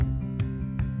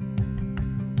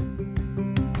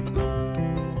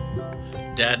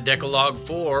Dad Decalogue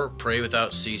 4, Pray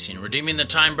Without Ceasing. Redeeming the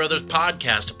Time Brothers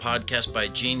podcast, a podcast by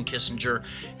Gene Kissinger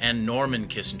and Norman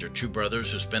Kissinger, two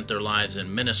brothers who spent their lives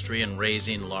in ministry and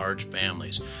raising large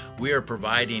families. We are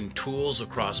providing tools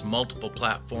across multiple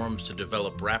platforms to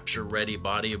develop rapture-ready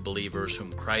body of believers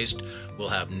whom Christ will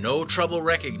have no trouble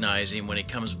recognizing when he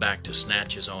comes back to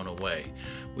snatch his own away.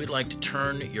 We'd like to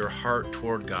turn your heart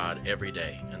toward God every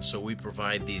day, and so we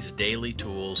provide these daily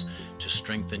tools to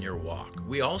strengthen your walk.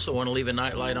 We also want to leave a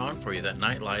nightlight on for you. That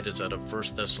nightlight is out of 1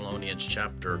 Thessalonians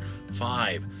chapter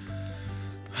 5.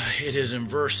 It is in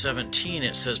verse 17.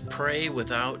 It says, pray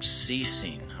without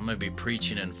ceasing. I'm going to be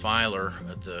preaching in Filer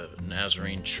at the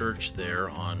Nazarene Church there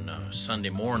on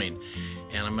Sunday morning,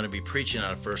 and I'm going to be preaching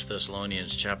out of 1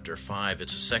 Thessalonians chapter 5.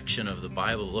 It's a section of the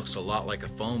Bible that looks a lot like a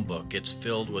phone book. It's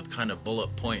filled with kind of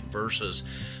bullet point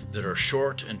verses that are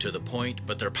short and to the point,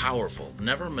 but they're powerful.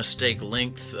 Never mistake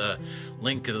length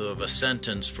of a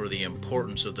sentence for the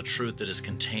importance of the truth that is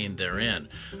contained therein.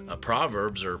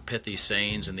 Proverbs are pithy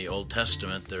sayings in the Old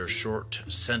Testament. They're short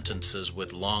sentences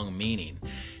with long meaning.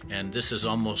 And this is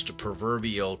almost a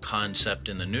proverbial concept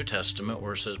in the New Testament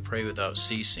where it says, pray without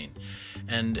ceasing.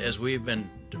 And as we've been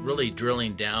really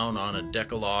drilling down on a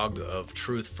decalogue of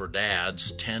truth for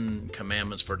dads, 10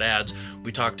 commandments for dads,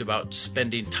 we talked about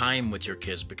spending time with your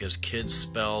kids because kids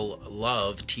spell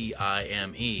love,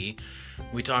 T-I-M-E.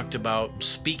 We talked about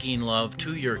speaking love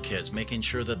to your kids, making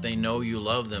sure that they know you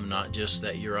love them, not just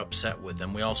that you're upset with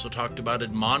them. We also talked about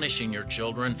admonishing your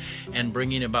children and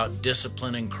bringing about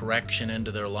discipline and correction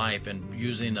into their life and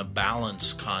using a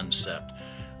balance concept,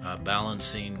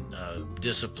 balancing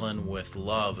discipline with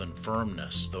love and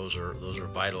firmness. Those are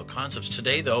vital concepts.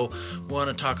 Today, though, we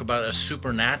want to talk about a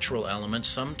supernatural element.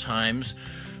 Sometimes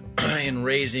in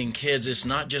raising kids, it's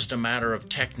not just a matter of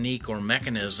technique or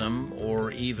mechanism or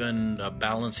even a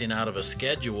balancing out of a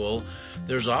schedule.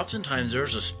 There's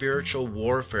a spiritual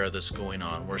warfare that's going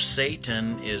on where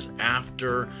Satan is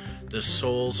after the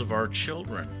souls of our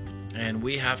children, and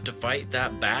we have to fight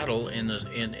that battle in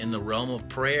the realm of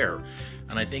prayer.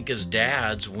 And I think as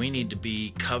dads, we need to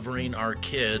be covering our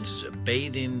kids,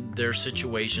 bathing their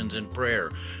situations in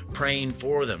prayer, praying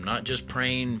for them, not just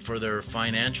praying for their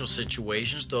financial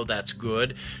situations, though that's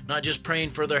good, not just praying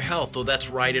for their health, though that's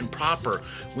right and proper.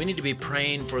 We need to be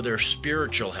praying for their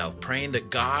spiritual health, praying that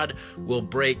God will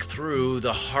break through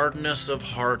the hardness of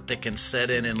heart that can set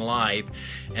in life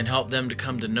and help them to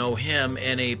come to know Him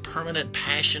in a permanent,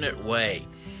 passionate way.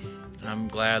 I'm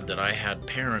glad that I had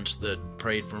parents that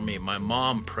prayed for me. My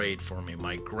mom prayed for me.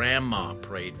 My grandma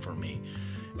prayed for me.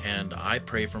 And I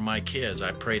pray for my kids.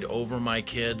 I prayed over my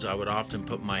kids. I would often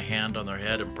put my hand on their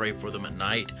head and pray for them at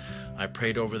night. I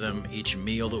prayed over them each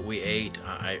meal that we ate.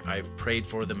 I've prayed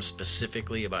for them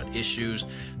specifically about issues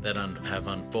that have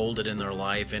unfolded in their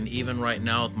life. And even right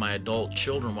now with my adult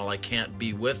children, while I can't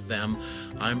be with them,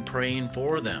 I'm praying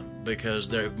for them because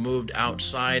they've moved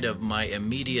outside of my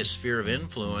immediate sphere of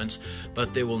influence,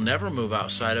 but they will never move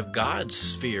outside of God's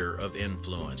sphere of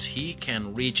influence. He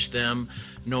can reach them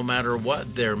no matter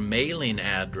what their mailing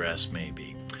address may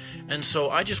be. And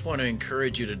so I just want to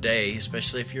encourage you today,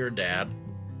 especially if you're a dad,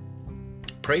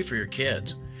 pray for your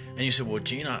kids. And you say, well,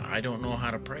 Gene, I don't know how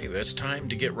to pray. But it's time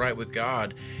to get right with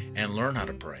God and learn how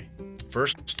to pray.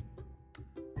 First,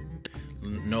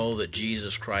 know that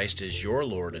Jesus Christ is your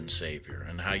Lord and Savior.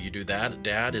 And how you do that,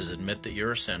 Dad, is admit that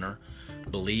you're a sinner.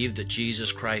 Believe that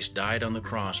Jesus Christ died on the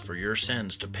cross for your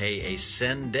sins to pay a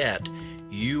sin debt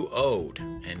you owed.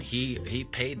 And he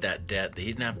paid that debt that he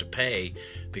didn't have to pay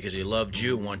because he loved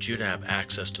you and wants you to have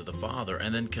access to the Father.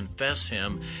 And then confess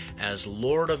him as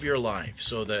Lord of your life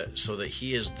so that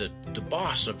he is the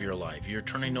boss of your life. You're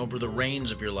turning over the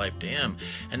reins of your life to him.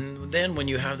 And then when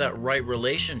you have that right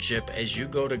relationship, as you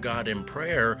go to God in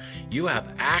prayer, you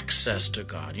have access to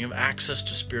God. You have access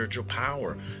to spiritual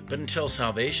power. But until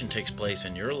salvation takes place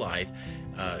in your life,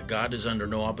 God is under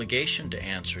no obligation to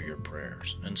answer your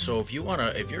prayers. And so if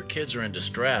your kids are in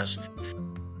distress,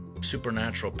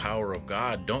 supernatural power of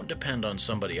God, don't depend on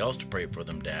somebody else to pray for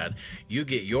them, Dad. You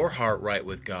get your heart right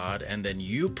with God, and then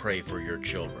you pray for your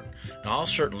children. Now, I'll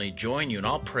certainly join you, and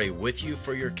I'll pray with you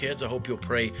for your kids. I hope you'll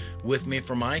pray with me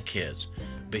for my kids.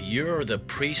 But you're the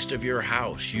priest of your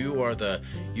house. You are the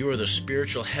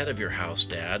spiritual head of your house,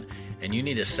 Dad, and you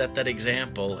need to set that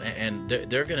example. And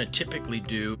they're going to typically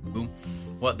do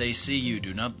what they see you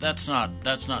do. Now, that's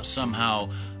not somehow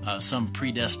some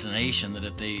predestination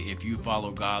that if you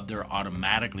follow God, they're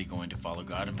automatically going to follow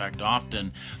God. In fact,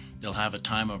 often They'll have a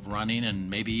time of running and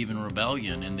maybe even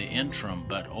rebellion in the interim,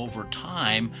 but over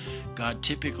time, God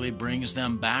typically brings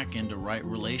them back into right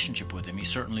relationship with Him. He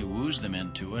certainly woos them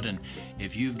into it, and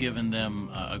if you've given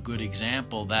them a good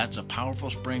example, that's a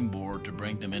powerful springboard to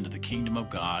bring them into the kingdom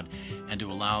of God and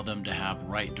to allow them to have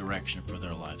right direction for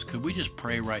their lives. Could we just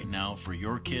pray right now for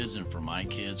your kids and for my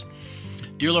kids?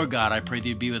 Dear Lord God, I pray that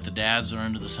you be with the dads that are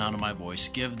under the sound of my voice.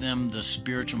 Give them the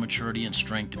spiritual maturity and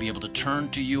strength to be able to turn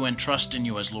to you and trust in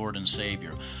you as Lord and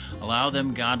Savior. Allow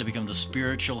them, God, to become the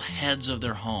spiritual heads of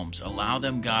their homes. Allow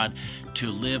them, God, to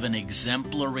live an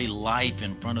exemplary life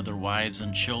in front of their wives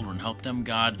and children. Help them,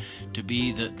 God, to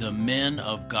be the men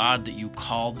of God that you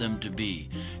called them to be.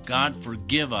 God,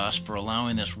 forgive us for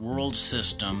allowing this world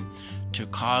system to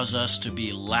cause us to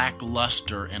be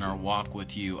lackluster in our walk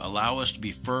with you. Allow us to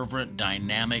be fervent,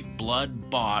 dynamic,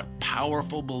 blood-bought,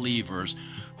 powerful believers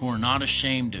who are not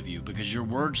ashamed of you, because your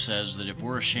word says that if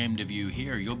we're ashamed of you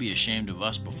here, you'll be ashamed of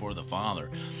us before the Father.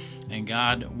 And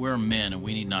God, we're men and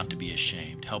we need not to be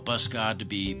ashamed. Help us, God, to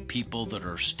be people that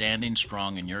are standing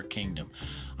strong in your kingdom.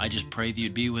 I just pray that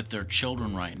you'd be with their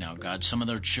children right now, God. Some of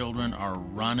their children are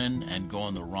running and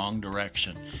going the wrong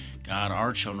direction. God,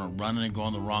 our children are running and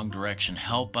going the wrong direction.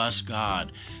 Help us,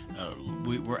 God.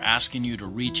 We're asking you to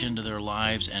reach into their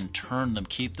lives and turn them,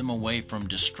 keep them away from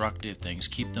destructive things,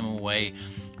 keep them away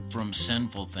from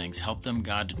sinful things. Help them,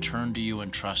 God, to turn to you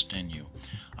and trust in you.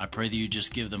 I pray that you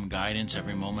just give them guidance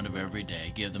every moment of every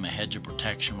day. Give them a hedge of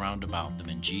protection round about them.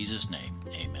 In Jesus' name,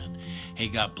 amen. Hey,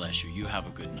 God bless you. You have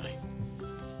a good night.